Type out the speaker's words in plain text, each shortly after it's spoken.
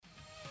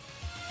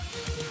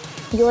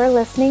You're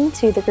listening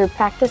to the Group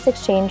Practice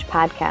Exchange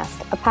podcast,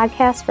 a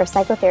podcast for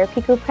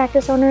psychotherapy group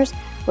practice owners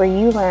where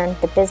you learn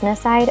the business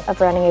side of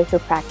running a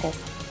group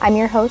practice. I'm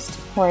your host,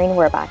 Maureen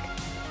Werbach.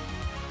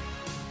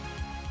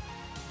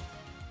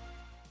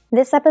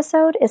 This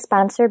episode is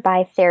sponsored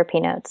by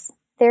Therapy Notes.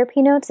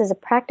 Therapy Notes is a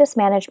practice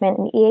management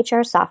and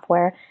EHR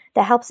software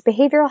that helps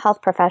behavioral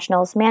health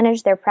professionals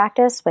manage their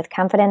practice with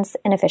confidence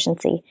and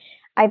efficiency.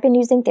 I've been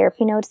using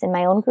Therapy Notes in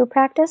my own group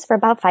practice for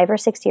about 5 or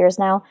 6 years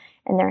now,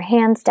 and they're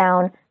hands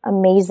down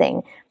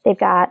amazing. They've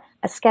got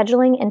a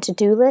scheduling and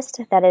to-do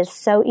list that is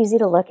so easy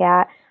to look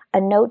at,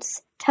 a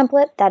notes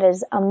template that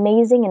is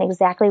amazing and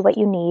exactly what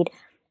you need,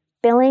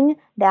 billing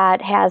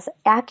that has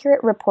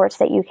accurate reports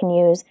that you can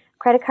use,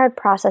 credit card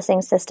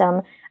processing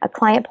system, a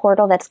client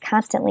portal that's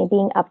constantly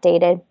being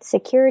updated,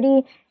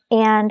 security,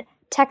 and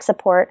tech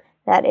support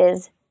that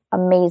is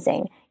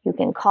amazing. You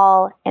can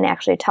call and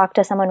actually talk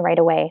to someone right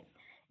away.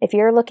 If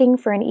you're looking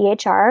for an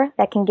EHR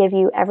that can give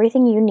you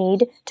everything you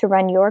need to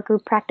run your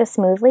group practice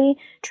smoothly,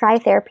 try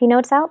Therapy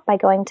Notes out by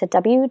going to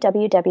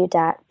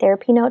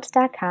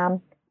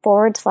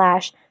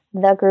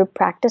www.therapynotes.com/the group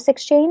practice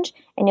exchange,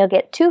 and you'll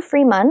get 2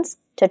 free months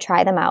to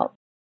try them out.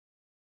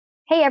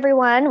 Hey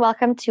everyone,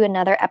 welcome to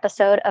another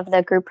episode of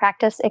the Group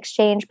Practice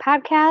Exchange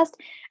podcast.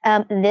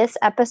 This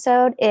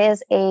episode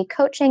is a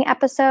coaching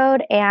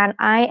episode, and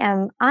I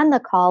am on the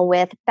call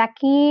with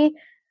Becky.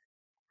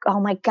 Oh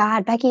my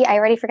God, Becky, I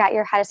already forgot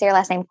how to say your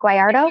last name.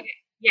 Guayardo?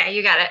 Yeah,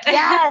 you got it.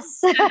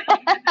 Yes.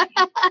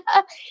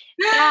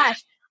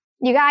 Gosh,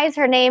 you guys,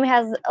 her name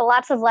has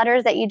lots of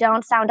letters that you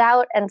don't sound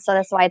out, and so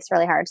that's why it's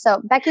really hard. So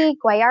Becky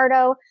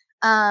Guayardo,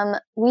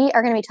 we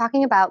are going to be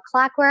talking about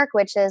Clockwork,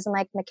 which is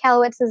Mike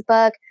Michalowicz's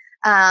book,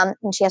 and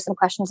she has some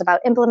questions about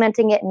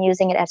implementing it and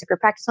using it as a group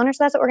practice owner.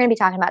 So that's what we're going to be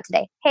talking about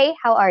today. Hey,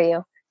 how are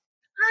you?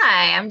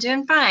 Hi, I'm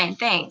doing fine.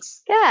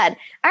 Thanks. Good.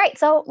 All right.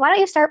 So why don't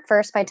you start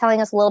first by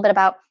telling us a little bit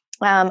about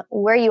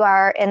where you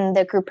are in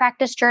the group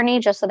practice journey,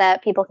 just so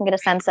that people can get a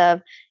sense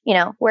of,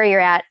 where you're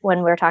at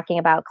when we're talking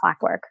about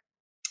Clockwork.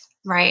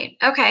 Right.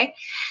 Okay.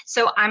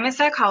 So I'm a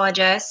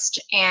psychologist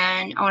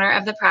and owner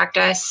of the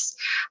practice.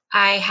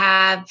 I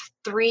have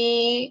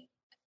 3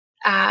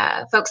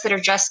 folks that are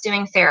just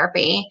doing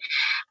therapy,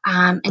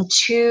 and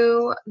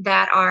 2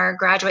 that are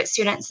graduate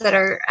students that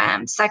are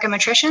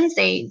psychometricians.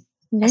 They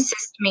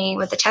assist me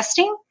with the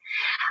testing.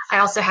 I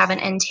also have an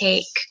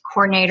intake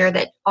coordinator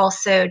that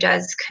also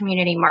does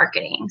community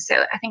marketing.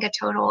 So I think a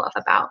total of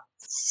about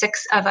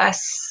 6 of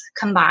us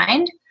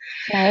combined.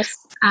 Nice.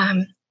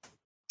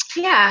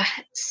 Yeah.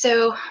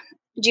 So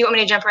do you want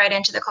me to jump right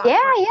into the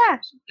Clockwork?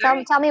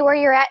 Yeah. Tell me where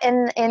you're at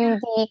in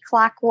the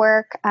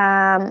Clockwork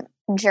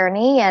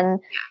journey and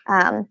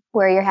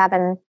where you're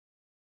having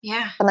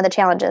some of the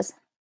challenges.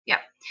 Yeah.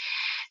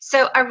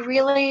 So I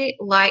really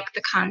like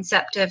the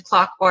concept of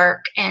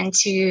Clockwork and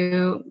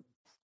to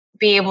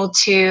be able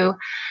to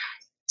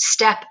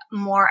step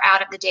more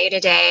out of the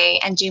day-to-day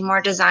and do more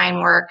design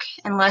work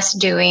and less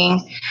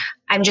doing.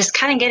 I'm just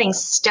kind of getting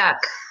stuck,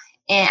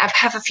 and I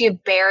have a few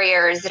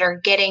barriers that are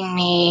getting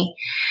me,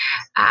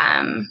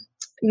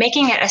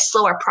 making it a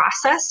slower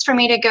process for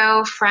me to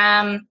go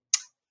from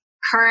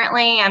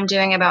currently I'm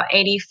doing about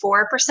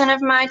 84%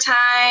 of my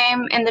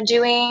time in the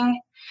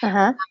doing,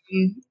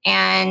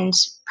 and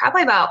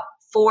probably about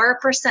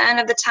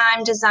 4% of the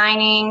time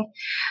designing,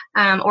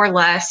 or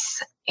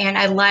less. And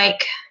I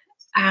like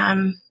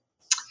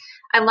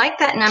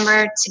that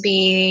number to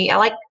be, I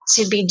like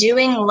to be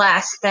doing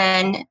less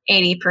than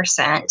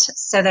 80%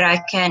 so that I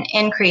can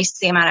increase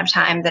the amount of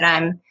time that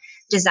I'm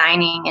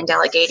designing and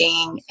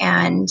delegating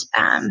and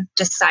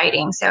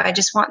deciding. So I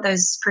just want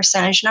those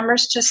percentage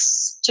numbers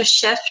just to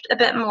shift a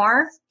bit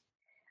more.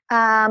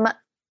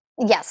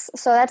 Yes.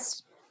 So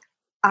that's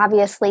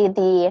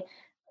obviously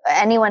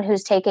anyone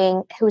who's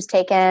taken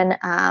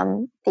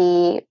the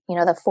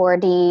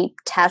 4D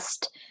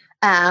test,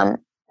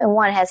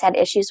 one has had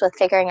issues with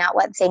figuring out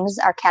what things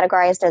are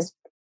categorized as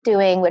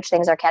doing, which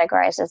things are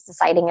categorized as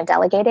deciding and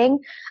delegating.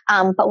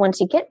 But once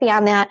you get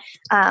beyond that,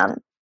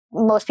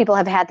 most people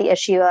have had the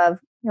issue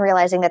of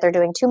realizing that they're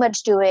doing too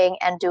much doing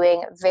and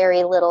doing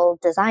very little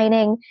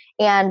designing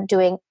and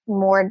doing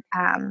more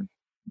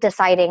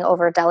deciding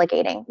over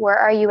delegating. Where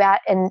are you at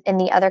in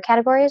the other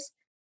categories?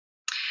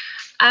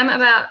 I'm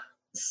about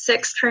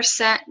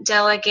 6%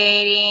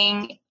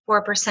 delegating,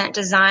 4%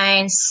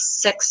 design,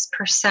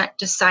 6%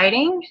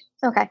 deciding.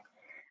 Okay.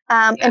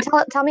 And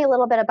tell me a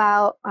little bit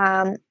about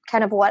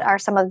kind of what are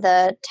some of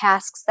the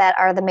tasks that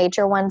are the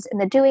major ones in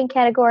the doing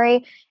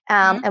category,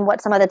 and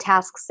what some of the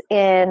tasks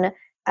in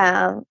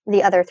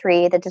the other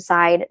 3, the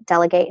decide,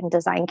 delegate, and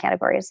design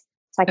categories,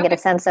 so I can get a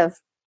sense of,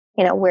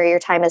 where your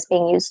time is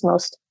being used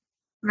most.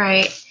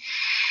 Right.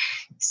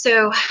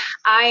 So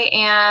I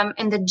am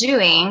in the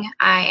doing,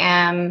 I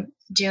am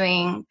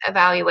doing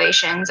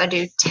evaluations. I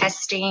do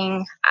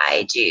testing.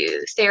 I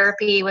do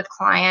therapy with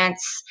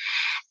clients.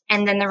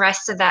 And then the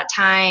rest of that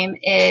time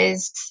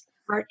is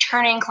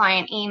returning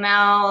client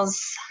emails,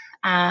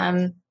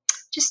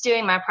 just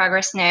doing my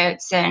progress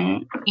notes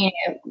and,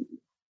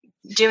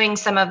 doing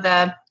some of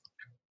the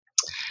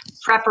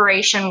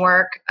preparation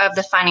work of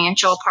the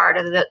financial part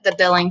of the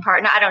billing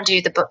part. No, I don't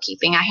do the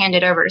bookkeeping. I hand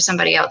it over to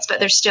somebody else, but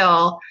there's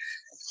still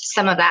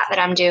some of that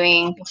I'm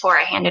doing before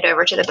I hand it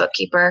over to the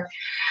bookkeeper.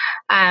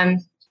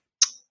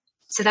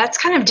 So that's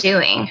kind of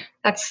doing.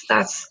 That's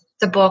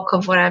the bulk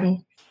of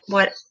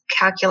what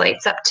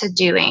calculates up to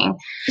doing.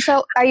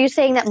 So are you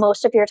saying that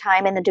most of your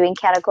time in the doing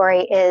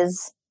category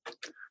is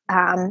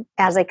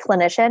as a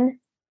clinician?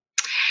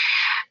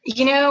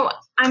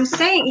 I'm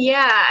saying,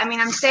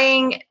 I'm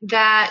saying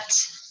that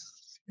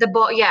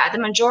the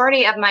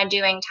majority of my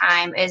doing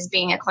time is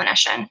being a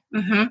clinician.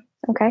 Mm-hmm.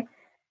 Okay.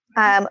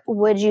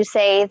 Would you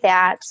say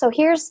that, so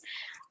here's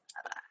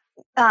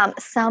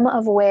some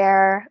of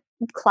where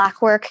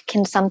Clockwork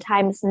can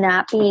sometimes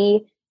not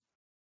be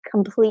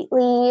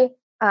completely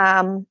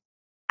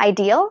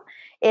ideal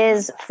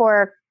is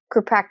for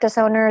group practice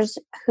owners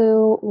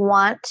who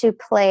want to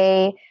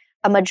play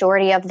a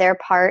majority of their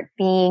part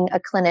being a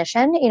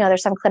clinician.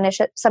 There's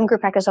some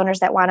group practice owners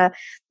that want to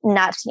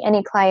not see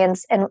any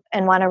clients and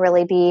want to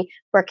really be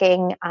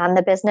working on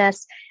the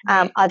business.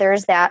 Right.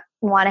 Others that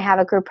want to have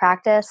a group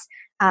practice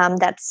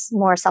that's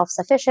more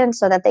self-sufficient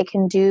so that they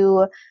can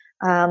do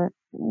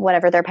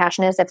whatever their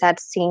passion is, if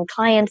that's seeing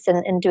clients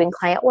and doing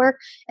client work.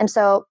 And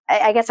so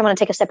I guess I want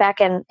to take a step back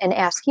and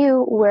ask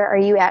you, where are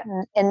you at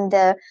in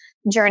the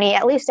journey,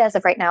 at least as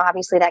of right now?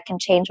 Obviously that can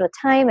change with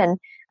time, and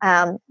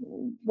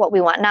what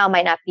we want now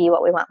might not be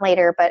what we want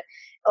later. But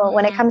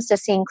when it comes to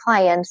seeing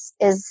clients,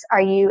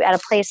 are you at a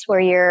place where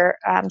you're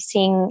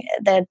seeing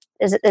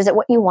is it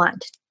what you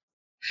want?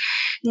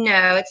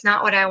 No, it's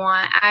not what I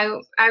want.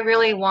 I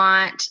really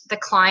want the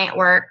client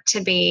work to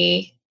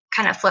be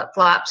kind of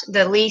flip-flopped,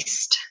 the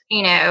least,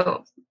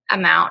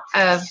 amount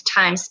of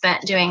time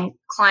spent doing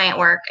client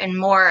work and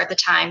more of the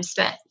time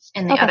spent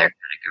in the other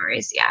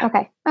categories. Yeah.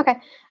 Okay.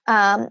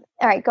 All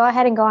right. Go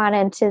ahead and go on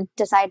into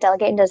decide,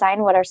 delegate, and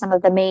design. What are some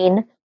of the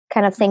main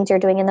kind of things you're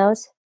doing in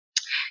those?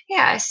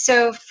 Yeah.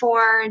 So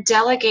for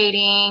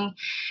delegating,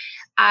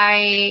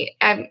 I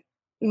am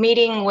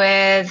meeting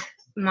with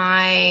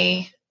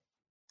my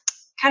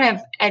kind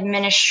of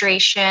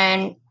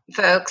administration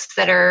folks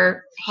that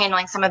are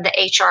handling some of the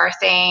HR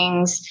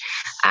things,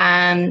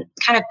 kind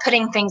of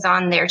putting things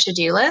on their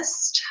to-do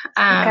list.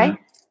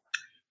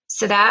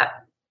 So that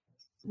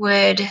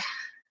would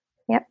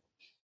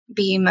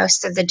be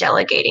most of the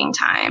delegating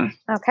time.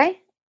 Okay.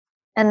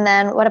 And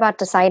then what about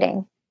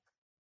deciding?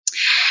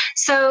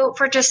 So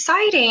for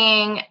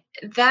deciding,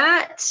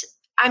 that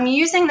I'm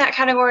using that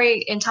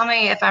category, and tell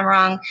me if I'm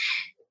wrong,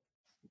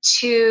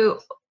 to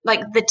like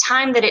the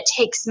time that it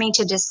takes me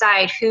to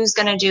decide who's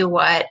going to do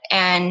what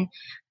and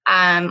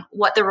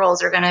what the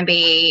roles are going to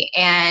be.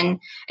 And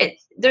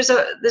there's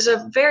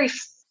a very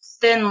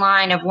thin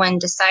line of when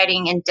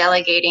deciding and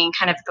delegating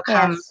kind of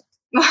become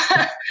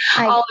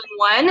all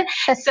in one.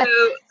 So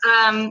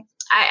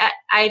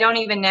I don't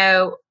even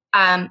know.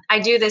 I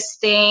do this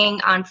thing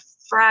on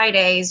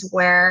Fridays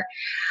where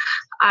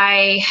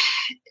I,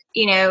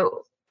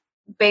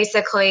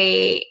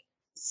 basically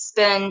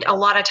spend a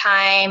lot of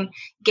time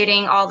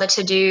getting all the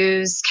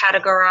to-dos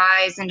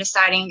categorized and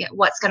deciding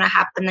what's going to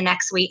happen the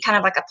next week, kind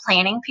of like a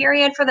planning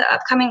period for the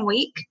upcoming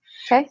week.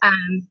 Okay.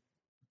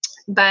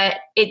 But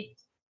it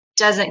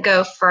doesn't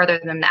go further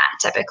than that.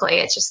 Typically,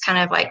 it's just kind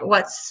of like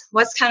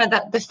what's kind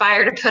of the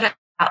fire to put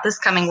out this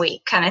coming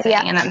week kind of thing.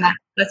 Yeah. And then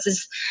that's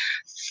as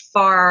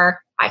far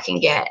I can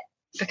get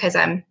because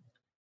I'm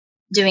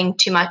doing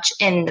too much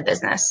in the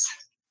business.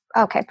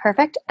 Okay,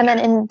 perfect. And then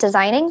in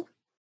designing?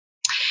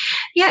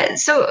 Yeah,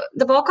 so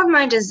the bulk of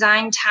my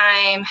design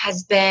time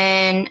has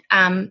been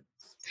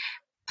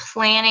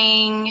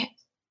planning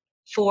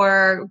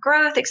for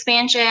growth,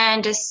 expansion,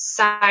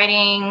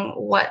 deciding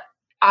what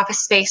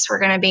office space we're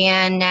going to be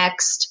in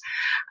next,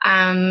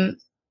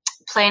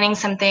 planning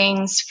some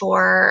things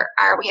for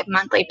we have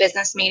monthly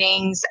business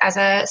meetings as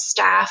a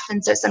staff.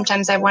 And so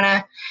sometimes I want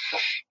to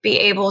be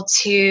able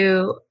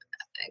to,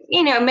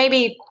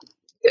 maybe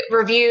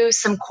review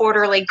some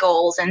quarterly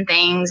goals and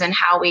things and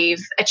how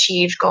we've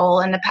achieved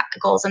goals in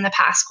the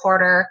past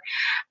quarter.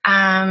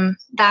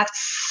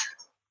 That's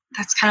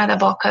kind of the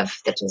bulk of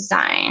the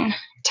design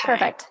time.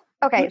 Perfect.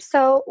 Okay.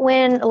 So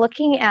when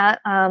looking at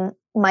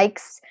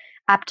Mike's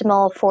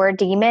optimal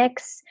 4D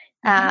mix,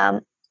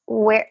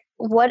 what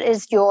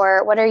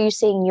are you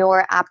seeing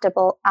your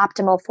optimal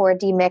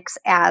 4D mix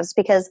as?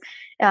 Because,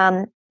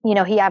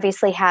 he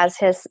obviously has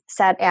his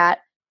set at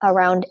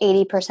around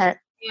 80%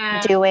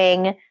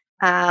 doing,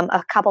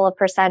 a couple of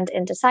percent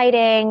in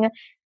deciding.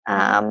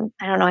 I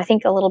don't know, I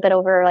think a little bit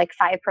over like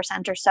 5%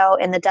 or so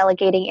in the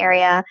delegating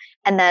area,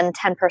 and then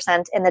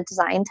 10% in the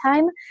design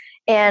time.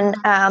 And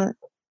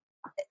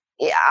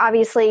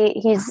obviously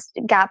he's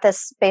got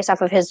this based off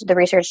of the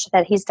research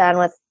that he's done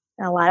with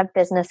a lot of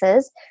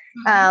businesses.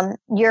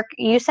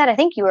 You said, I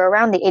think you were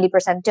around the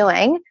 80%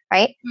 doing,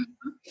 right?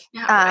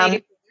 Yeah,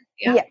 80%.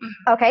 Yeah.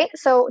 Okay.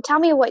 So tell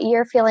me what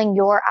you're feeling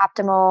your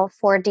optimal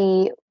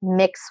 4D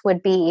mix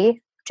would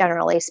be,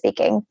 generally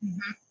speaking.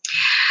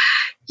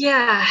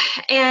 Yeah.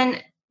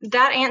 And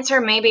that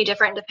answer may be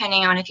different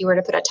depending on if you were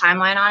to put a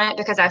timeline on it,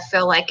 because I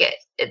feel like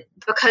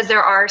because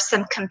there are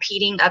some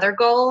competing other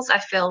goals, I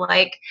feel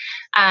like,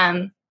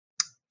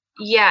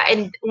 yeah,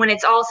 and when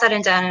it's all said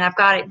and done and I've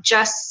got it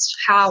just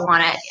how I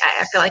want it,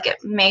 I feel like it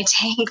may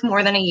take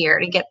more than a year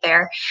to get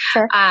there.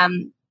 Sure.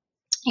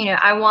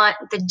 I want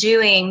the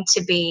doing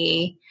to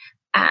be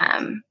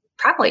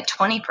probably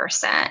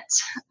 20%.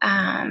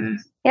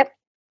 Yep.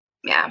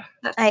 Yeah,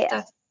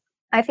 that's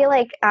I feel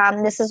like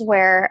this is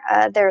where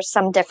there's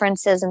some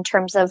differences in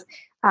terms of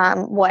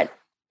what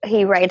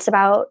he writes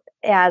about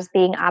as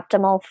being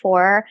optimal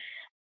for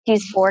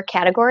these 4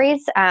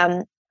 categories.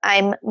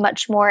 I'm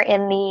much more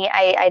in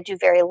I do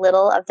very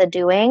little of the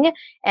doing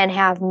and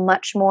have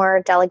much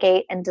more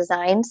delegate and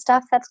design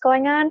stuff that's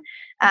going on.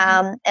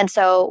 And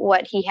so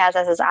what he has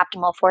as his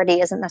optimal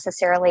 4D isn't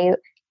necessarily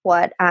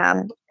what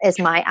is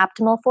my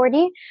optimal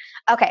 4D.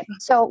 Okay.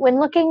 So when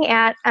looking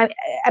at,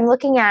 I'm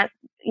looking at,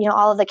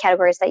 all of the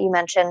categories that you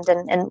mentioned,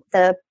 and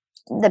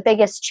the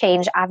biggest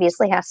change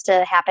obviously has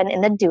to happen in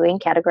the doing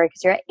category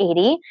because you're at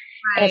 80.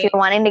 right. And if you're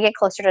wanting to get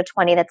closer to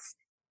 20, that's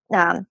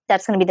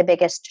going to be the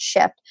biggest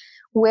shift.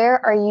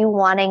 Where are you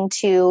wanting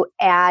to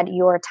add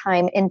your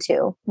time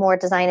into? More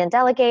design and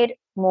delegate,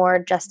 more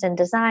just in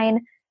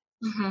design?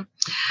 Mm-hmm.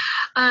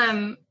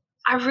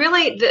 I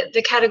really,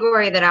 the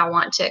category that I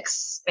want to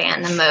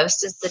expand the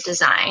most is the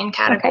design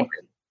category. Okay.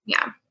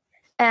 Yeah.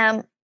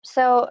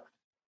 So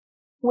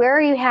where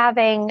are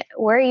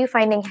you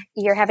finding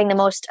you're having the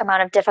most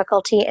amount of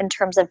difficulty in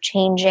terms of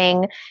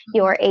changing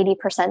your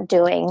 80%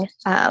 doing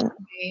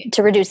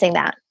to reducing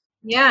that?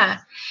 Yeah.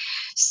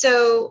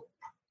 So,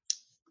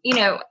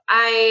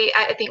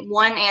 I think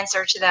one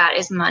answer to that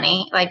is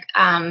money. Like,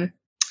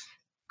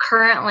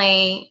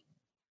 currently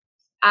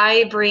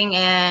I bring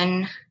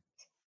in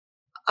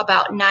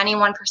about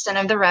 91%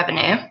 of the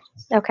revenue.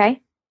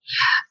 Okay.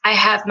 I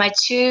have my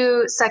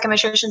 2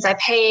 psychometricians. I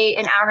pay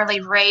an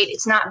hourly rate.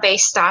 It's not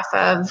based off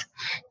of,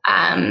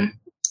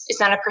 it's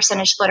not a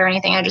percentage split or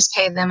anything. I just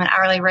pay them an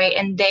hourly rate,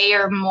 and they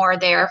are more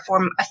there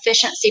for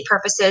efficiency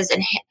purposes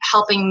and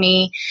helping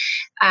me,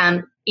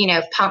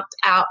 pump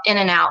out in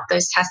and out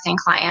those testing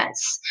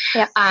clients.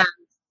 Yeah.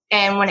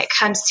 And when it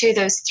comes to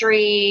those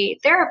 3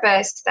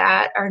 therapists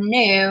that are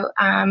new,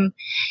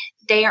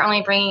 they are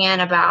only bringing in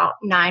about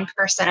 9%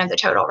 of the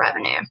total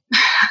revenue.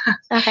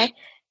 Okay.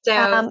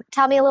 So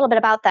tell me a little bit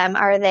about them.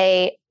 Are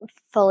they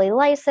fully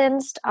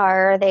licensed?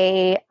 Are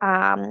they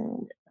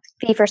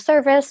fee for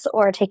service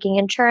or taking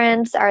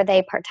insurance? Are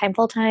they part-time,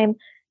 full-time?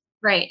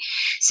 Right.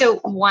 So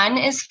 1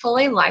 is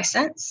fully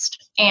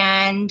licensed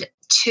and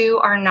 2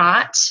 are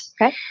not.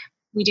 Okay.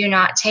 We do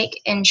not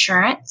take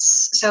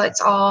insurance. So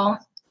it's all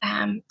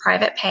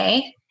private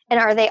pay. And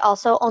are they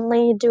also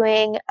only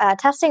doing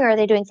testing, or are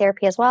they doing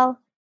therapy as well?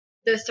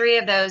 The 3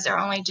 of those are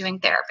only doing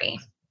therapy.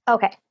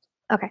 Okay.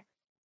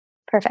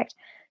 Perfect.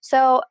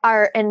 So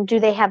do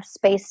they have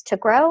space to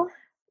grow,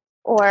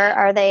 or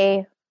are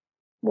they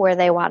where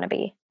they want to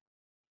be?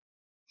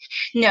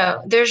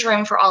 No, there's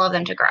room for all of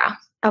them to grow.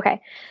 Okay.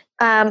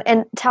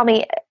 And tell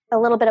me a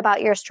little bit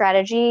about your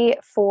strategy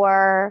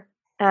for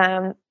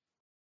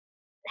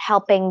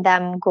helping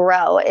them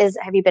grow.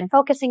 Have you been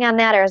focusing on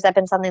that, or has that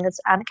been something that's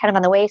kind of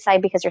on the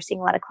wayside because you're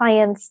seeing a lot of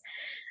clients?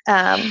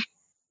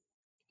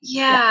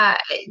 Yeah,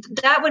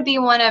 that would be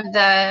one of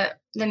the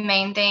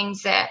main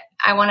things that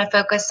I want to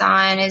focus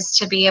on, is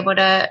to be able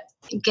to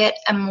get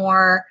a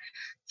more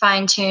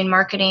fine-tuned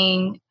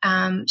marketing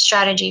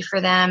strategy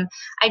for them.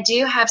 I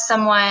do have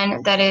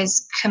someone that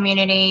is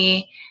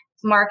community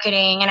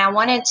marketing, and I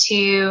wanted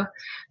to,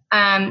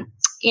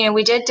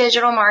 we did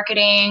digital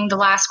marketing the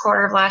last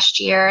quarter of last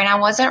year, and I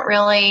wasn't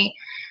really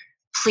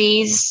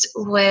pleased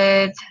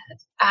with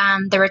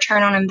the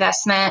return on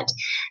investment.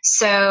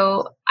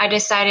 So I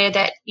decided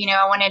that,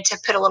 I wanted to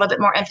put a little bit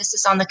more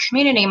emphasis on the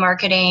community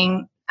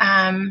marketing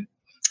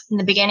in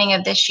the beginning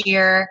of this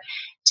year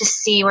to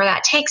see where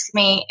that takes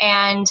me.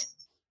 And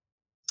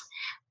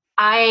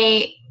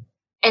I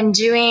am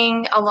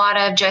doing a lot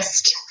of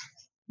just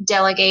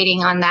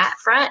delegating on that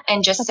front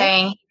and just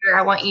saying, here,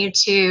 I want you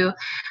to,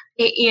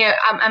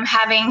 I'm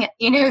having,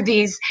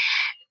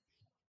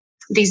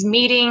 these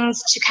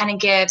meetings to kind of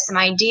give some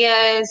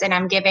ideas, and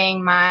I'm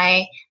giving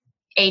my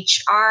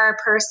HR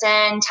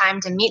person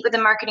time to meet with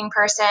the marketing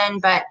person,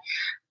 but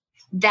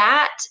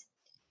that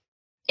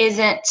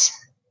isn't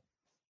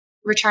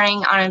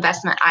returning on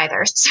investment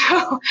either.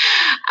 So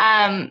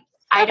I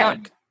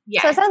don't.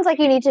 Yeah. So it sounds like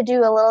you need to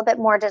do a little bit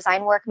more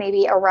design work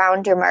maybe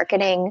around your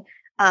marketing,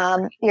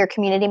 your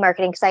community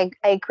marketing, because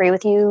I agree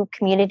with you.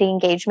 Community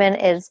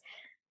engagement is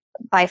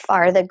by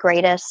far the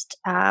greatest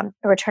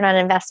return on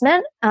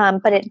investment,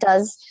 but it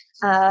does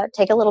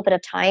take a little bit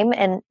of time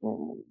and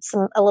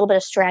a little bit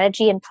of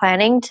strategy and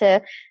planning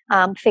to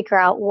figure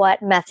out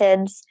what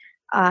methods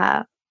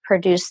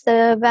produce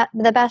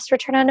the best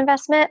return on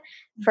investment.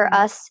 For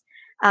us,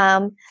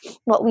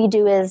 What we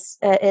do is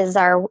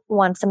our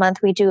once a month,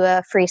 we do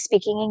a free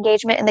speaking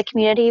engagement in the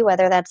community,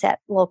 whether that's at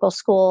local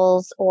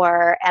schools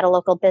or at a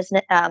local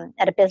business,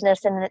 at a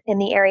business in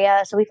the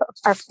area. So we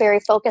are very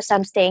focused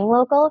on staying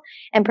local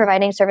and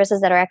providing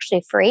services that are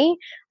actually free,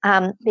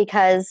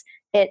 because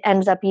it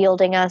ends up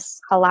yielding us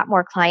a lot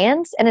more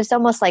clients. And it's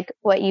almost like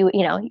what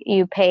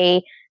you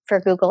pay for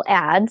Google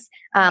Ads.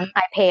 I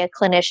pay a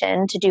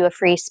clinician to do a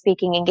free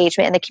speaking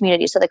engagement in the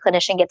community. So the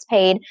clinician gets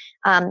paid.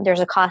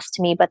 There's a cost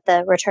to me, but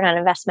the return on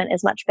investment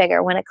is much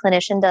bigger. When a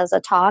clinician does a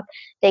talk,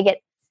 they get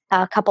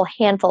a couple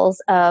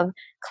handfuls of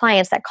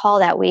clients that call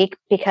that week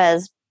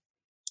because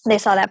they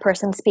saw that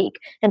person speak.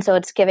 And so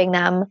it's giving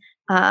them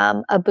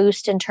a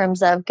boost in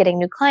terms of getting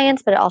new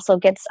clients, but it also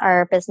gets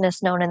our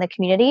business known in the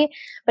community.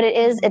 But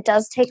it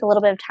does take a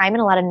little bit of time and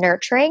a lot of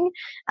nurturing,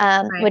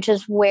 which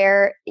is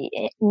where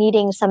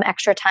needing some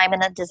extra time in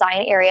the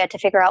design area to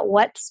figure out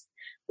what's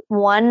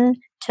 1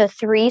 to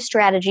 3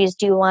 strategies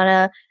do you want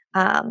to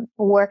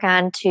work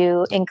on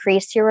to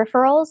increase your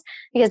referrals,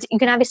 because you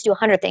can obviously do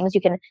 100 things.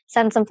 You can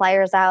send some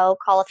flyers out,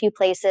 call a few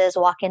places,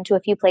 walk into a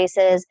few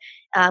places,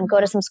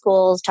 go to some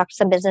schools, talk to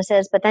some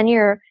businesses, but then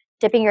you're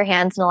dipping your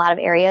hands in a lot of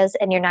areas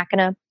and you're not going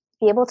to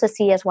be able to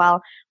see as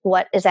well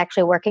what is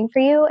actually working for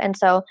you. And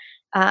so,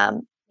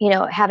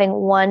 having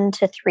 1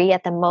 to 3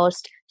 at the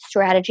most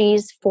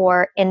strategies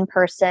for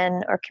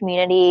in-person or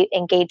community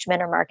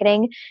engagement or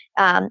marketing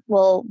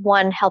will,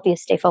 1, help you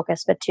stay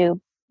focused, but 2,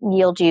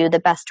 yield you the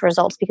best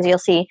results, because you'll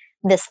see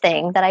this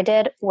thing that I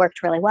did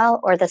worked really well,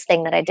 or this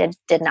thing that I did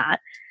not.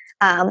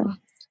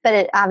 But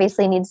it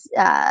obviously needs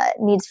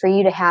for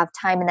you to have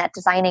time in that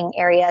designing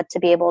area to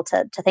be able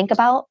to think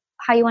about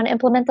how you want to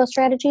implement those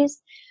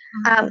strategies.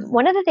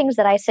 One of the things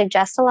that I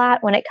suggest a lot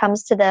when it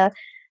comes to the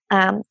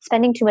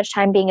spending too much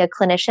time being a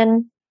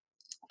clinician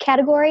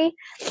category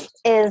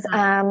is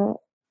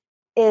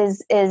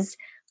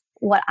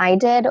what I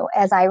did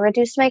as I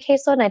reduced my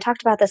caseload. And I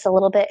talked about this a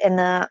little bit in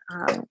the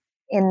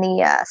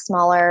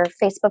smaller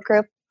Facebook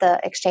group,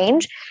 the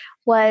exchange,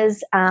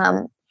 was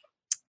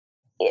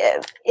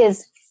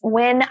is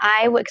when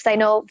because I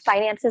know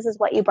finances is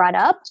what you brought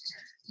up.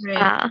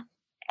 Right.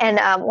 And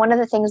one of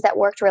the things that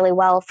worked really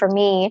well for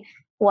me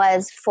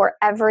was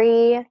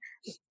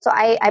so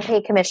I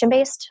pay commission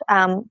based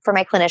for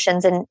my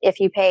clinicians. And if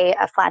you pay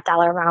a flat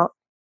dollar amount,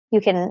 you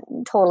can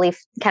totally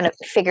kind of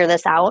figure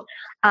this out.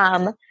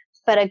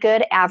 But a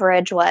good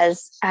average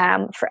was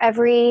for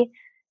every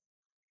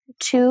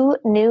 2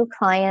 new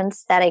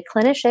clients that a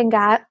clinician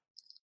got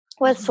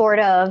was sort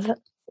of,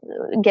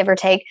 give or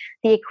take,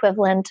 the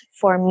equivalent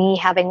for me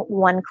having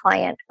 1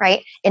 client,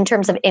 right, in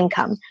terms of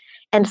income.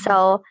 And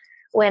so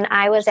when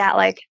I was at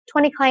like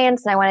 20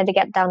 clients and I wanted to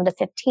get down to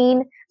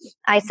 15,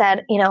 I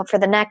said, for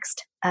the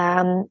next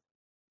 10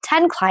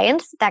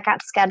 clients that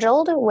got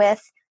scheduled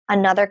with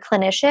another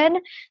clinician,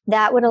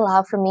 that would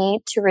allow for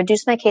me to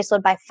reduce my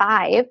caseload by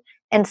 5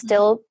 and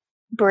still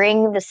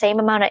bring the same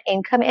amount of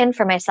income in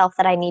for myself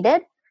that I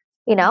needed,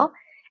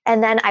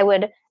 and then I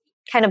would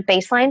kind of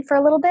baseline for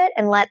a little bit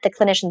and let the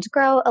clinicians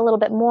grow a little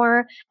bit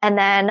more. And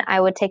then I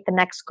would take the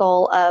next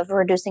goal of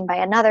reducing by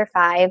another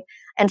 5.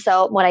 And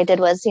so what I did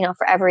was,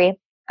 for every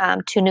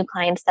 2 new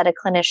clients that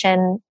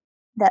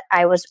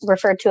I was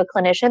referred to a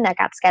clinician that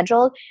got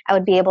scheduled, I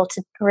would be able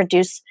to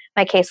reduce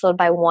my caseload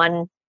by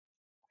 1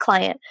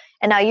 client.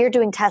 And now you're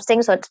doing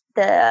testing, so it's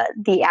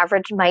the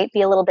average might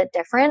be a little bit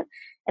different.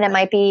 And it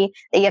might be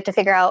that you have to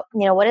figure out,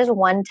 what is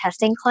 1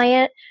 testing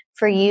client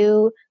for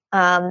you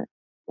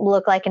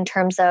look like in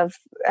terms of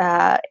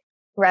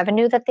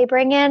revenue that they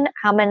bring in?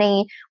 How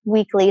many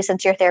weekly,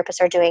 since your therapists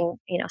are doing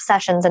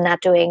sessions and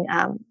not doing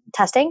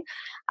testing,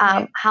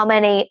 how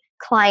many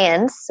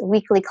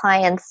weekly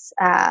clients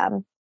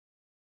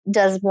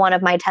does one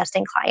of my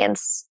testing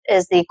clients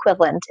is the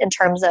equivalent in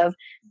terms of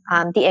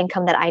the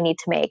income that I need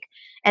to make?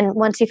 And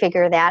once you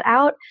figure that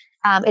out,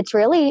 it's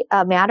really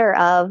a matter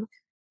of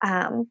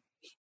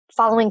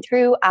following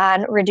through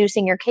on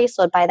reducing your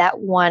caseload by that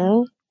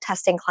 1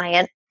 testing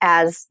client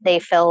as they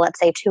fill, let's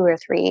say, 2 or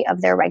 3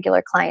 of their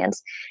regular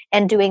clients.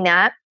 And doing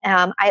that,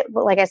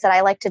 like I said, I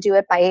like to do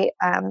it by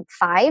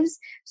 5s,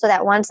 so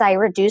that once I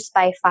reduce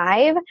by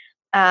 5,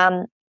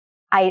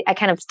 I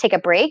kind of take a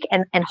break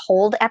and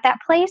hold at that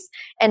place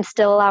and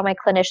still allow my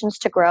clinicians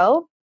to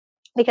grow.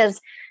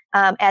 Because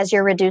as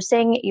you're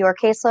reducing your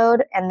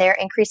caseload and they're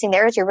increasing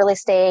theirs, you're really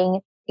staying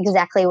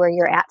exactly where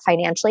you're at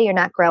financially. You're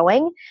not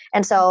growing.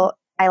 And so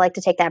I like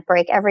to take that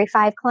break every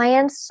 5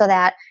 clients so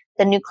that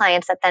the new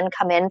clients that then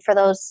come in for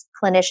those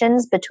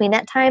clinicians between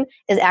that time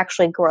is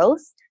actually growth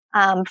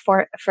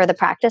for the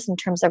practice in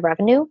terms of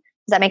revenue.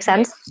 Does that make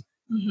sense?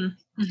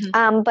 Mm-hmm.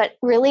 Mm-hmm. But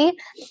really,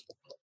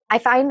 I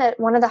find that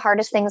one of the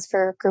hardest things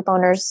for group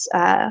owners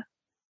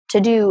to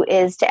do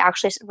is to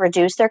actually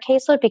reduce their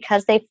caseload,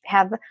 because they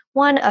have,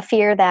 1, a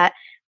fear that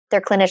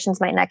their clinicians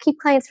might not keep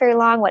clients very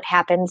long. What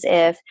happens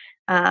if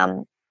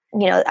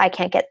I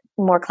can't get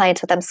more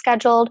clients with them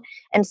scheduled?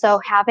 And so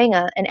having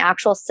an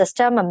actual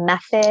system, a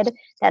method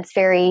that's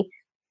very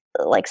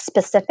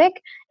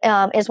specific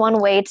is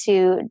one way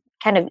to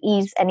kind of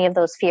ease any of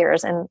those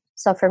fears. And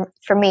so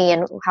for me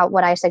and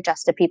what I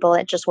suggest to people,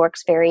 it just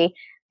works very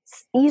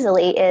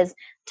easily is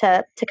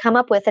to come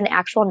up with an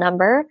actual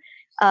number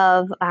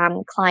of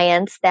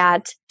clients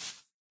that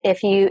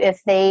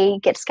if they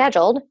get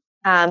scheduled,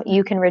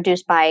 you can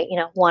reduce by,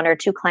 one or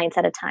two clients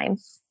at a time.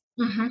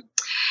 Mm-hmm.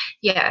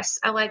 Yes,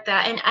 I like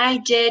that. And I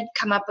did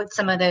come up with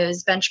some of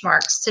those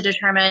benchmarks to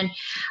determine.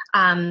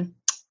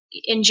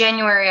 In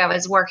January, I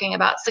was working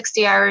about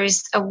 60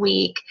 hours a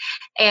week.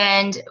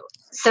 And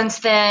since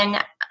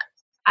then,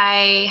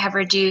 I have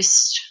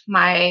reduced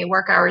my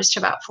work hours to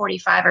about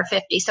 45 or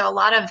 50. So a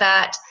lot of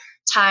that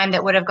time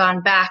that would have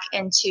gone back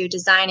into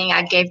designing,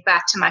 I gave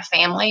back to my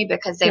family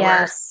because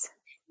I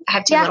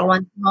have two little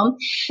ones at home.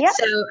 Yep.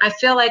 So I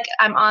feel like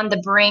I'm on the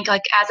brink,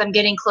 like as I'm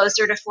getting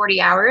closer to 40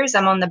 hours,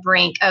 I'm on the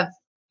brink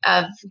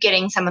of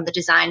getting some of the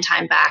design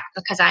time back,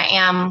 because I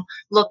am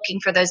looking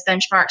for those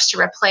benchmarks to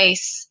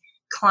replace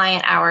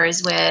client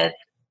hours with,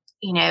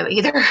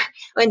 either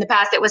in the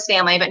past it was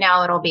family, but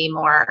now it'll be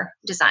more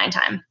design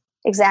time.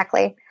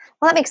 Exactly.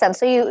 Well, that makes sense.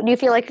 So you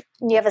feel like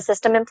you have a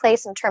system in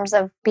place in terms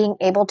of being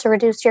able to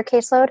reduce your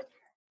caseload?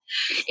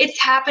 It's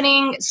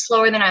happening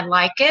slower than I'd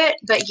like it,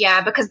 but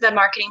yeah, because the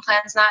marketing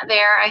plan's not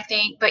there, I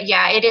think. But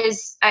yeah, it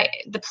is.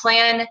 The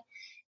plan,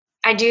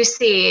 I do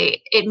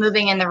see it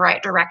moving in the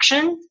right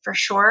direction for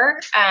sure,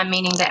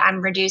 meaning that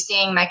I'm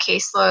reducing my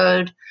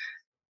caseload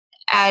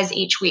as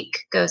each week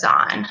goes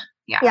on.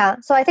 Yeah. Yeah.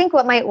 So I think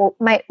what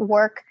might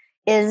work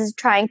is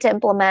trying to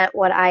implement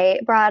what I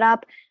brought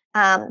up,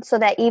 so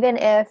that even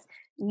if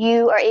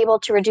you are able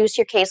to reduce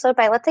your caseload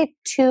by, let's say,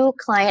 2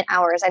 client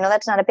hours, I know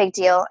that's not a big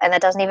deal, and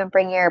that doesn't even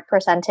bring your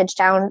percentage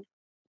down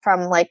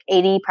from like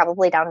 80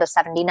 probably down to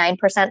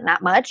 79%,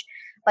 not much.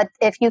 But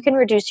if you can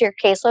reduce your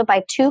caseload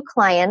by 2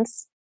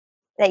 clients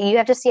that you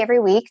have to see every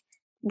week,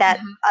 that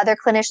other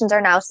clinicians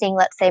are now seeing,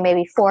 let's say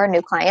maybe 4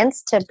 new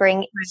clients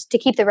to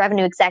keep the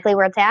revenue exactly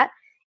where it's at.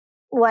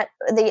 What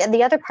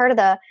the other part of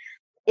the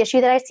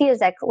issue that I see is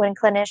that when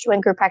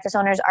group practice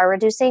owners are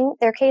reducing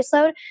their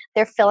caseload,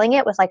 they're filling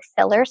it with like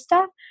filler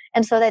stuff,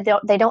 and so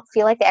they don't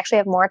feel like they actually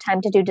have more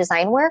time to do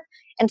design work.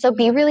 And so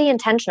be really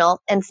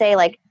intentional and say,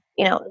 like,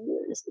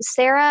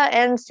 Sarah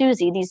and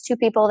Susie, these 2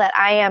 people that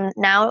I am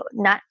now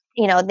not,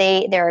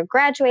 they're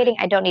graduating,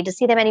 I don't need to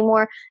see them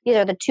anymore. These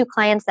are the 2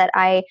 clients that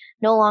I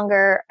no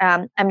longer,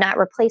 I'm not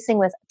replacing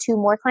with 2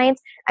 more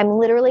clients. I'm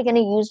literally going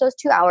to use those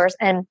 2 hours.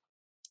 And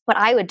what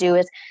I would do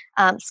is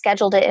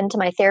scheduled it into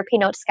my therapy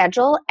note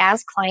schedule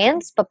as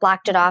clients, but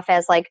blocked it off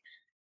as like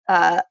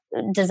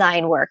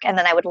design work. And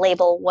then I would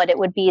label what it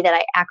would be that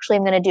I actually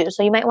am going to do.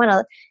 So you might want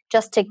to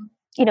just to,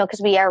 because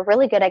we are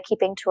really good at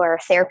keeping to our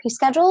therapy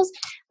schedules,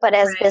 but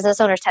as business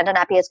owners tend to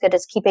not be as good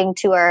as keeping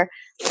to our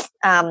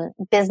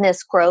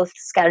business growth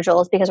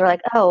schedules, because we're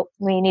like, oh,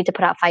 we need to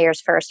put out fires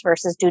first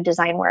versus do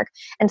design work.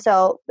 And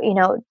so,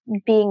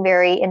 being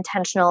very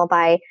intentional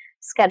by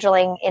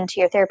scheduling into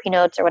your therapy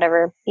notes or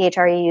whatever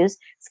EHR you use,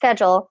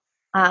 schedule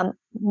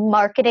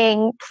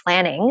marketing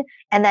planning,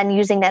 and then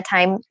using that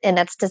time, and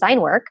that's design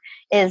work,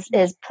 is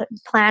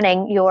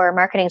planning your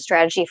marketing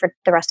strategy for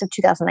the rest of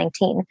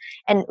 2019.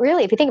 And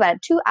really, if you think about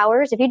it, 2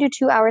 hours, if you do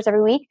 2 hours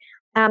every week,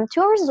 2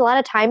 hours is a lot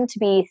of time to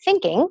be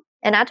thinking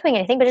and not doing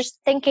anything, but just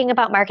thinking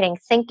about marketing,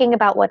 thinking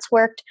about what's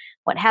worked,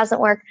 what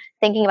hasn't worked,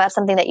 thinking about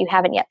something that you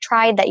haven't yet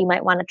tried that you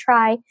might want to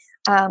try.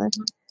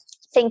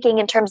 Thinking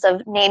in terms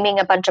of naming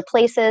a bunch of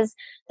places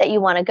that you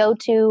want to go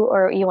to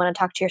or you want to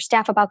talk to your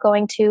staff about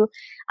going to.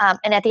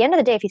 And at the end of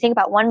the day, if you think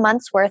about 1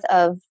 month's worth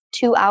of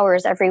 2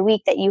 hours every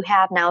week that you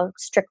have now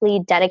strictly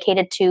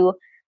dedicated to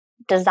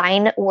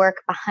design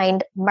work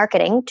behind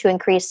marketing to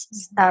increase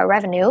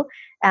revenue,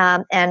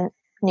 and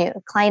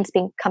clients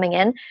coming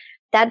in,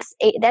 that's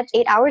 8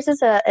 hours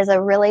is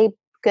a really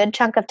good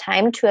chunk of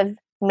time to have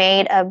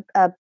made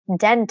a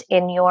dent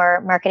in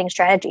your marketing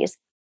strategies.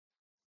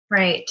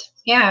 Right.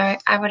 Yeah,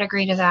 I would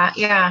agree to that.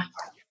 Yeah.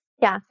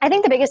 Yeah. I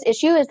think the biggest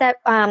issue is that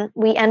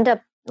we end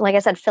up, like I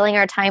said, filling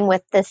our time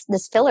with this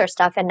filler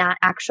stuff and not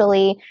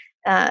actually,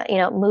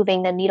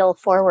 moving the needle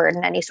forward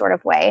in any sort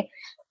of way.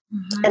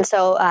 And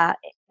so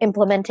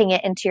implementing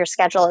it into your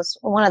schedule is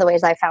one of the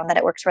ways I found that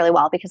it works really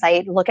well, because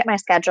I look at my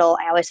schedule.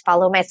 I always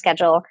follow my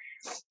schedule.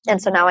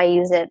 And so now I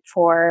use it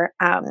for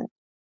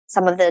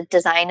some of the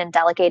design and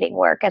delegating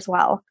work as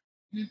well.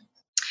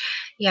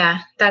 Yeah,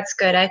 that's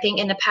good. I think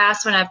in the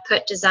past, when I've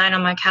put design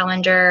on my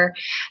calendar,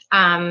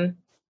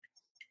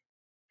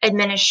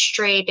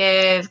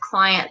 administrative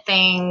client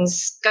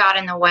things got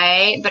in the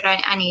way, but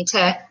I need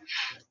to,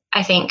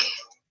 I think,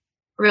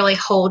 really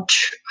hold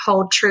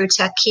true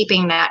to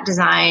keeping that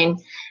design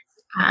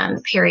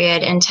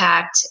period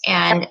intact.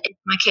 And if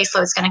my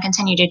caseload is going to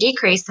continue to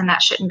decrease, then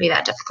that shouldn't be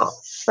that difficult.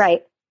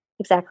 Right.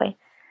 Exactly.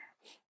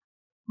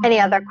 Any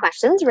other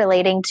questions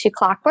relating to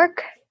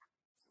Clockwork?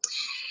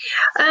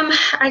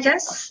 I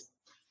guess,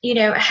 do you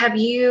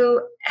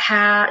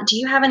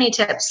have any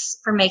tips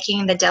for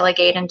making the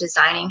delegate and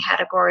designing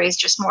categories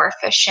just more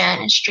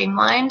efficient and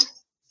streamlined?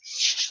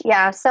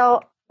 Yeah.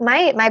 So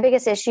my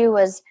biggest issue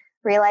was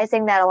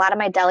realizing that a lot of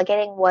my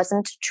delegating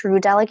wasn't true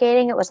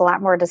delegating. It was a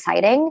lot more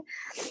deciding.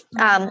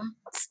 I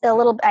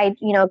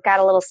got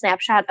a little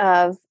snapshot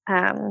of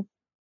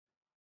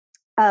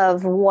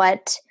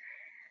what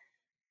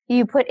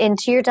you put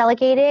into your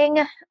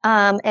delegating.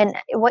 And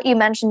what you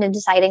mentioned in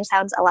deciding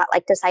sounds a lot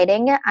like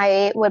deciding.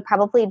 I would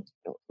probably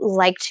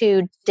like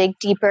to dig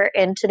deeper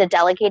into the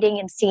delegating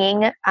and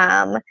seeing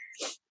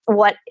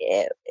what,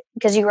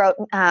 because you wrote,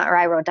 or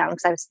I wrote down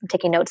because I was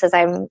taking notes as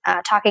I'm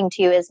talking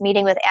to you, is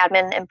meeting with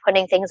admin and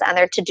putting things on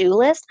their to-do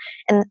list.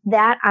 And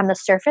that on the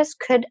surface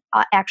could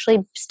actually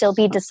still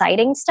be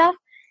deciding stuff.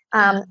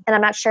 And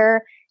I'm not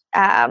sure.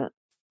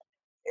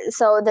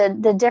 So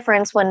the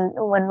difference when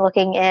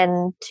looking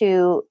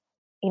into,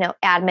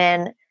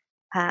 admin,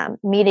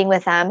 meeting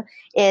with them,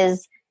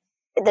 is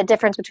the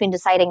difference between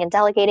deciding and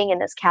delegating in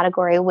this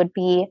category would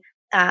be,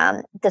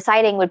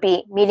 deciding would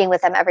be meeting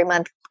with them every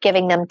month,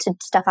 giving them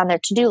stuff on their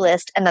to-do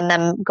list, and then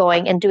them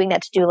going and doing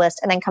that to-do list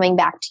and then coming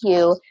back to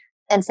you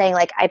and saying,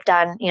 like, I've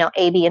done,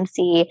 A, B, and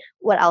C.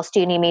 What else do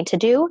you need me to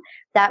do?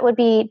 That would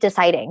be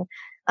deciding.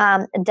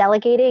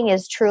 Delegating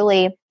is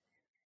truly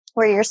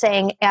where you're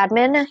saying,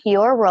 admin,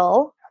 your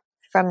role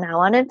from now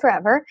on and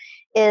forever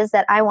is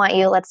that I want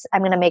you,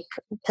 I'm going to make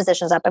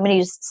positions up. I'm going to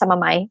use some of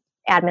my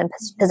admin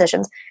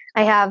positions.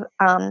 I have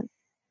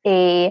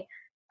a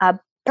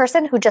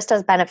person who just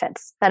does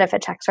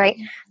benefit checks, right?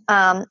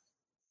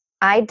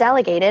 I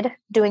delegated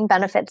doing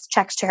benefits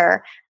checks to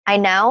her.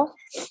 Now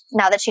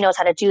that she knows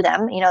how to do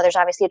them, there's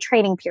obviously a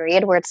training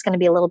period where it's going to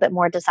be a little bit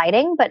more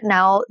deciding, but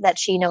now that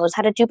she knows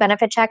how to do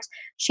benefit checks,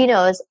 she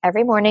knows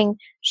every morning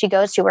she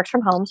works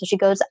from home. So she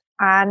goes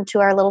on to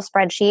our little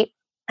spreadsheet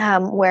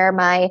where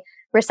my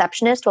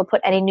receptionist will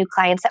put any new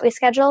clients that we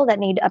schedule that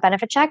need a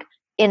benefit check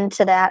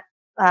into that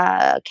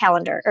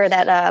calendar or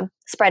that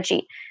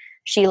spreadsheet.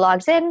 She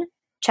logs in,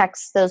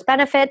 checks those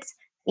benefits,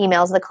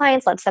 emails the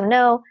clients, lets them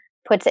know,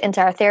 puts it into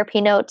our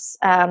therapy notes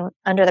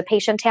under the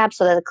patient tab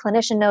so that the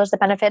clinician knows the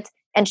benefits,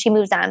 and she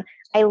moves on.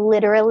 I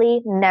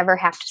literally never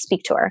have to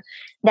speak to her.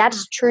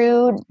 That's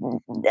true.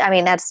 I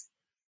mean, that's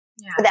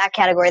that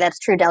category. That's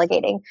true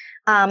delegating.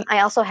 I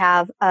also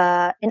have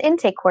an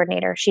intake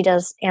coordinator. She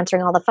does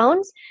answering all the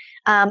phones.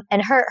 And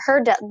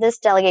this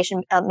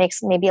delegation makes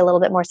maybe a little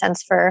bit more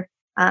sense for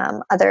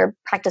other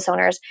practice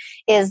owners,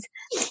 is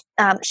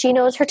she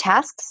knows her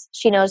tasks.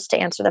 She knows to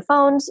answer the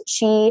phones.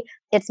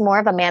 It's more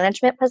of a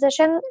management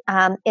position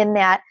in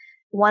that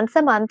once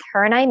a month,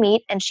 her and I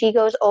meet and she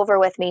goes over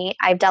with me.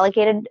 I've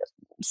delegated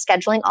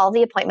scheduling all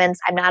the appointments.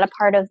 I'm not a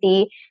part of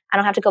I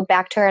don't have to go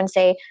back to her and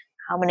say,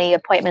 how many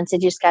appointments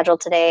did you schedule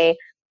today?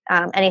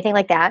 Anything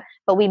like that.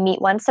 But we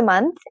meet once a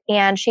month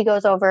and she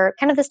goes over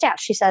kind of the stats.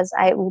 She says,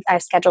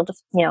 I've scheduled,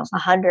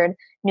 100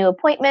 new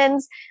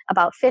appointments,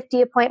 about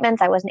 50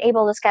 appointments I wasn't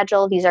able to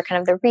schedule. These are kind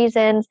of the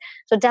reasons.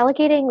 So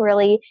delegating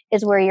really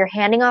is where you're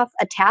handing off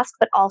a task,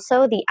 but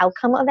also the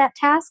outcome of that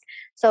task.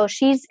 So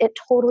she's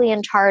totally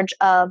in charge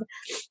of,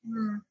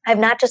 I've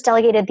not just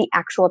delegated the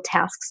actual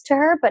tasks to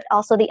her, but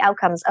also the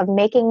outcomes of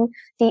making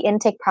the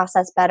intake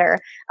process better,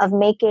 of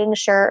making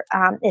sure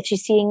if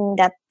she's seeing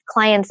that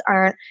clients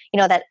aren't,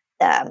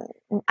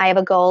 I have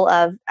a goal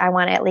of, I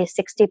want at least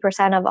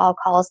 60% of all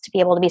calls to be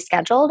able to be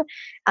scheduled.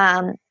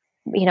 And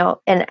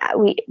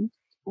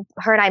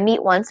her and I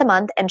meet once a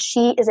month, and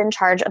she is in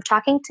charge of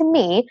talking to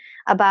me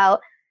about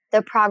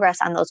the progress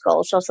on those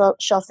goals.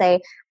 She'll say,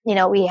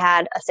 we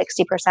had a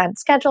 60%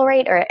 schedule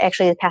rate, or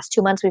actually the past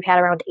 2 months we've had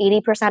around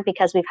 80%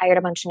 because we've hired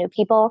a bunch of new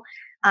people.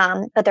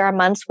 But there are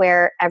months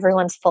where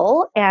everyone's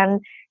full,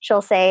 and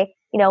she'll say,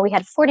 we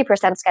had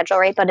 40% schedule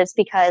rate, but it's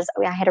because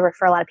I had to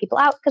refer a lot of people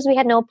out because we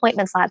had no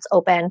appointment slots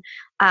open.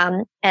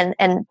 And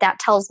that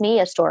tells me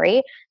a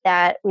story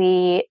that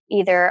we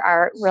either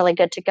are really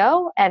good to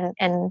go and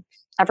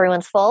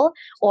everyone's full,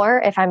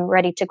 or if I'm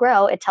ready to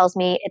grow, it tells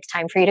me it's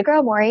time for you to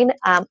grow, Maureen.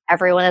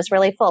 Everyone is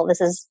really full.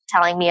 This is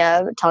telling me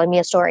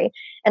a story.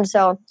 And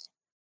so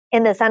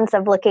in the sense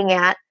of looking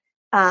at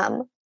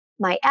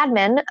my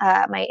admin,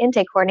 my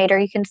intake coordinator,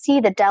 you can see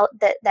that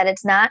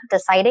it's not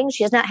deciding.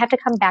 She does not have to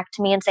come back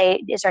to me and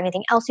say, is there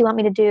anything else you want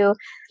me to do?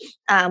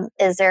 I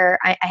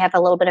have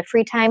a little bit of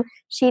free time.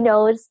 She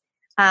knows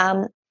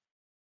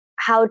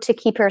how to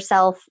keep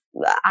herself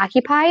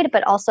occupied,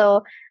 but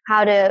also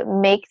how to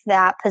make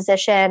that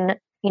position,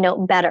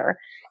 better.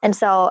 And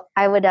so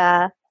I would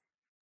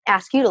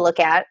ask you to look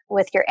at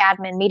with your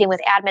admin, meeting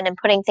with admin and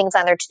putting things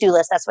on their to-do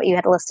list. That's what you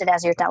had listed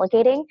as your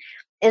delegating.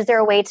 Is there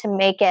a way to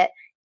make it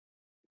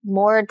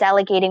more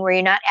delegating where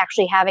you're not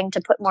actually having to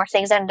put more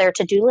things on their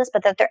to-do list,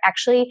 but that they're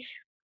actually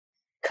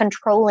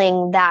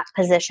controlling that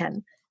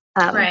position?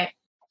 Right.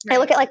 I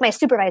look at like my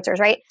supervisors,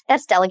 right?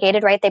 That's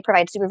delegated, right? They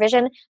provide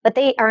supervision, but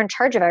they are in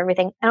charge of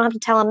everything. I don't have to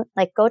tell them,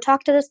 like, go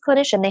talk to this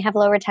clinician. They have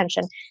low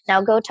retention.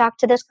 Now go talk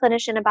to this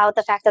clinician about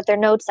the fact that their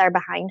notes are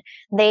behind.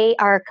 They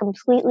are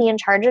completely in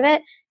charge of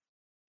it.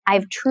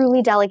 I've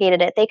truly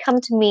delegated it. They come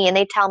to me and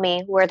they tell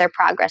me where their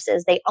progress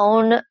is. They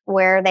own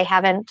where they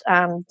haven't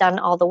done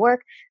all the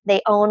work.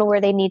 They own where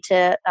they need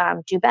to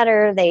do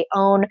better. They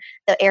own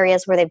the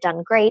areas where they've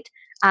done great.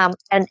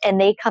 and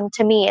they come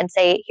to me and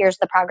say, here's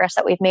the progress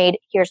that we've made.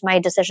 Here's my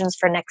decisions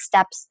for next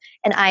steps.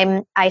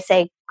 And I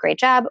say, great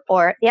job,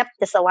 or yep,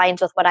 this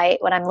aligns with what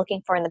I'm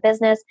looking for in the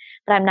business,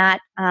 but I'm not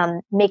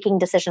making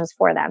decisions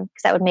for them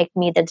because that would make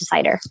me the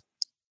decider.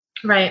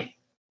 Right.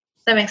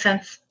 That makes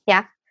sense.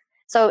 Yeah.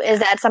 So is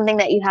that something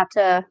that you have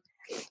to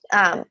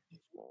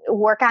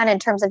work on in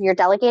terms of your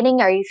delegating?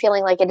 Are you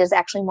feeling like it is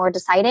actually more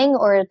deciding,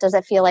 or does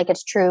it feel like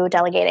it's true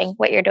delegating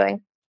what you're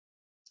doing?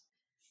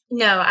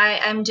 No,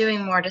 I'm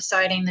doing more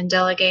deciding than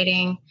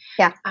delegating.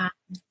 Yeah.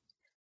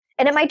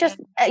 And it might just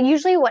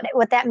usually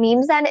what that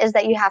means then is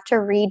that you have to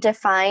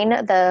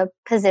redefine the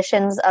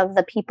positions of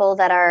the people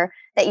that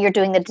you're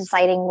doing the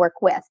deciding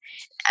work with.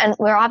 And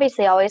we're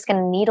obviously always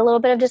going to need a little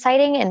bit of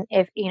deciding. And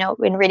if,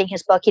 in reading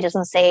his book, he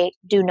doesn't say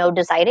do no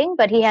deciding,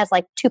 but he has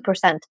like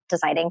 2%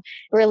 deciding,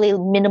 really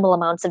minimal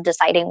amounts of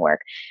deciding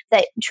work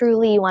that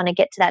truly you want to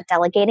get to that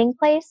delegating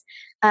place.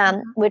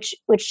 Which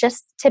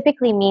just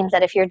typically means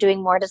that if you're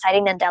doing more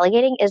deciding than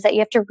delegating, is that you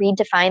have to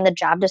redefine the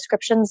job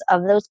descriptions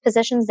of those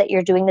positions that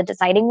you're doing the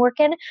deciding work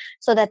in,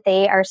 so that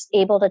they are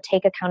able to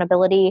take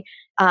accountability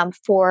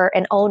for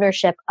an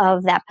ownership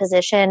of that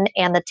position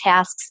and the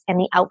tasks and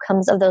the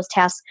outcomes of those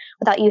tasks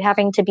without you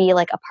having to be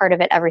like a part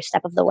of it every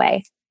step of the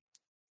way.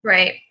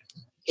 Right.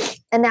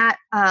 And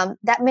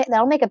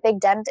that'll make a big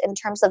dent in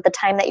terms of the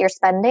time that you're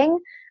spending.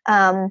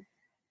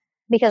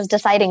 Because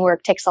deciding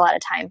work takes a lot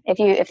of time. If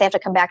they have to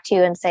come back to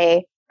you and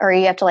say, or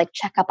you have to like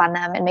check up on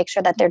them and make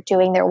sure that they're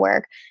doing their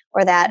work,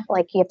 or that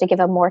like you have to give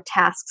them more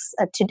tasks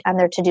on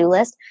their to-do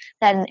list,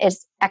 then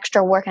it's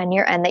extra work on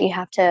your end that you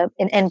have to,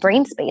 and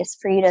brain space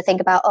for you to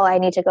think about, I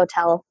need to go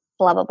tell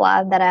blah, blah,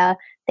 blah, that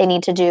they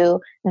need to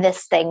do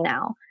this thing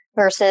now,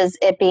 versus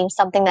it being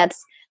something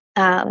that's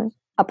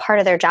a part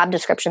of their job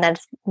description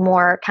that's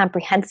more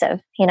comprehensive,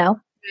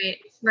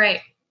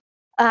 Right.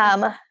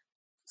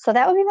 So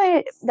that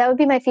would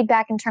be my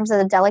feedback in terms of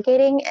the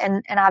delegating,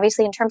 and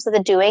obviously in terms of the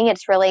doing,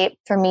 it's really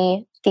for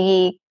me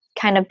the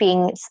kind of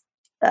being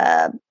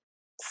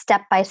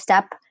step by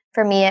step.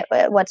 For me,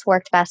 what's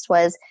worked best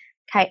was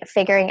kind of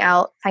figuring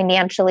out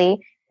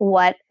financially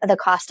what the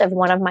cost of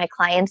one of my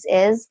clients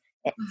is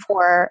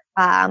for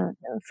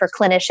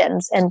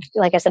clinicians, and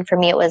like I said, for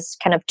me it was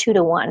kind of 2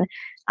 to 1.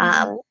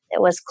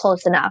 It was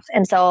close enough,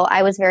 and so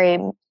I was very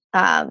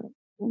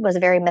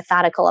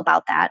methodical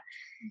about that.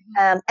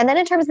 And then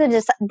in terms of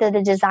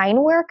the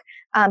design work,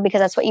 because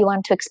that's what you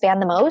want to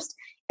expand the most,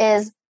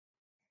 is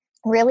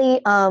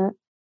really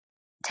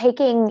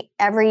taking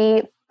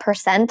every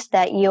percent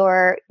that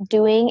you're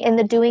doing in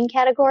the doing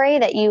category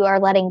that you are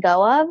letting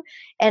go of,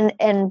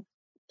 and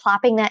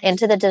plopping that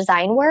into the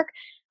design work.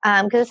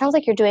 Because it sounds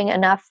like you're doing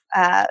enough.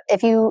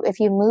 If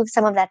you move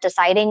some of that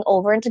deciding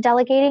over into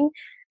delegating,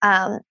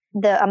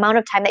 the amount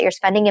of time that you're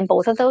spending in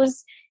both of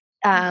those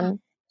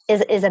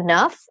is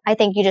enough. I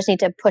think you just need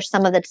to push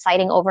some of the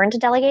deciding over into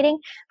delegating,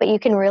 but you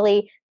can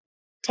really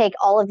take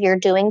all of your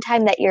doing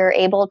time that you're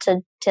able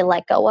to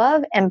let go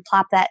of and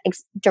plop that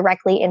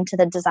directly into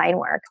the design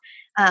work.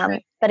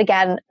 But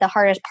again, the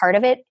hardest part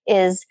of it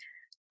is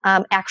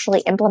actually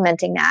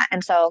implementing that.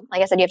 And so,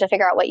 like I said, you have to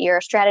figure out what your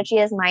strategy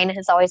is. Mine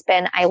has always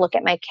been, I look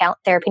at my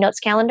therapy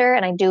notes calendar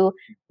and I do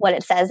what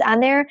it says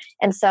on there.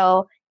 And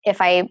so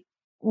if I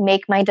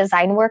make my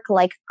design work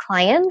like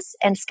clients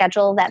and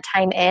schedule that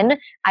time in,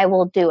 I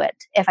will do it.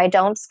 If I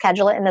don't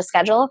schedule it in the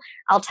schedule,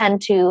 I'll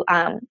tend to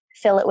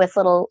fill it with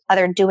little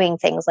other doing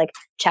things, like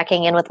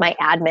checking in with my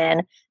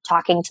admin,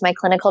 talking to my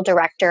clinical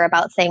director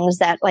about things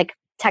that like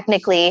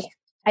technically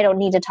I don't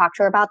need to talk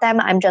to her about them.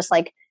 I'm just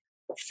like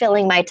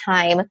filling my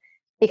time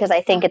because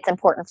I think it's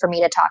important for me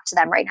to talk to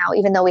them right now.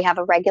 Even though we have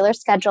a regular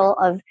schedule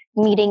of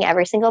meeting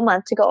every single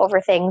month to go over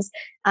things,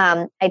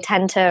 I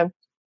tend to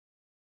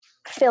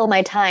fill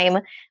my time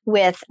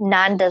with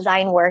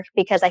non-design work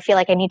because I feel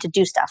like I need to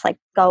do stuff like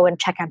go and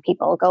check on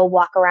people, go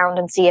walk around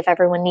and see if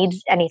everyone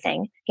needs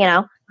anything,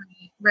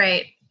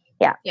 Right.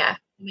 Yeah. Yeah.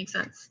 That makes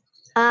sense.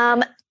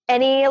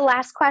 Any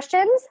last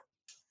questions?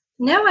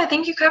 No, I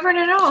think you covered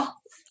it all.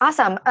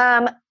 Awesome.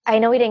 I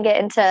know we didn't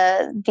get into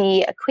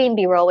the Queen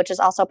Bee role, which is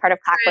also part of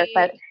Clockwork,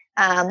 but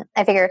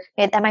I figure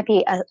that might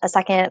be a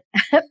second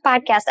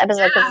podcast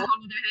episode because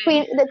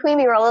the Queen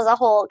Bee role as a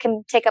whole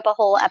can take up a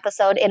whole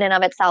episode in and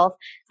of itself.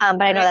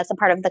 But I know that's a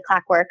part of the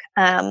Clockwork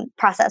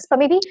process. But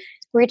maybe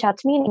reach out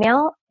to me in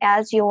email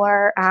as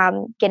you're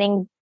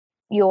getting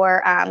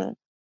your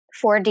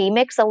 4D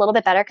mix a little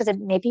bit better, because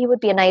maybe it would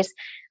be a nice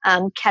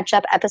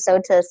catch-up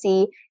episode to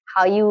see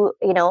how you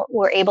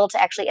were able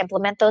to actually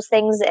implement those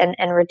things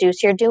and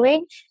reduce your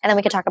doing. And then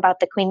we could talk about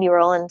the Queen Bee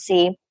role and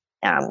see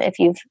if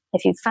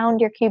you've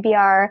found your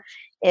QBR,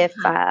 if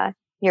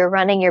you're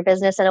running your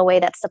business in a way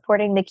that's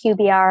supporting the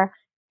QBR.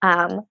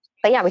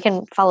 But yeah, we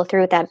can follow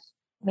through with that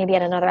maybe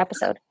at another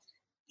episode.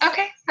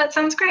 Okay, that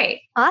sounds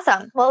great.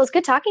 Awesome. Well, it was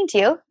good talking to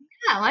you.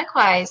 Yeah,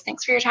 likewise.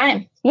 Thanks for your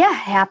time. Yeah,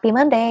 happy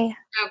Monday.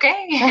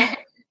 Okay.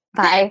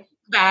 Bye.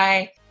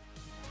 Bye.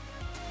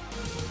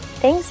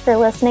 Thanks for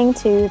listening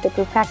to the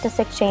Group Practice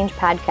Exchange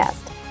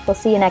podcast. We'll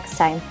see you next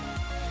time.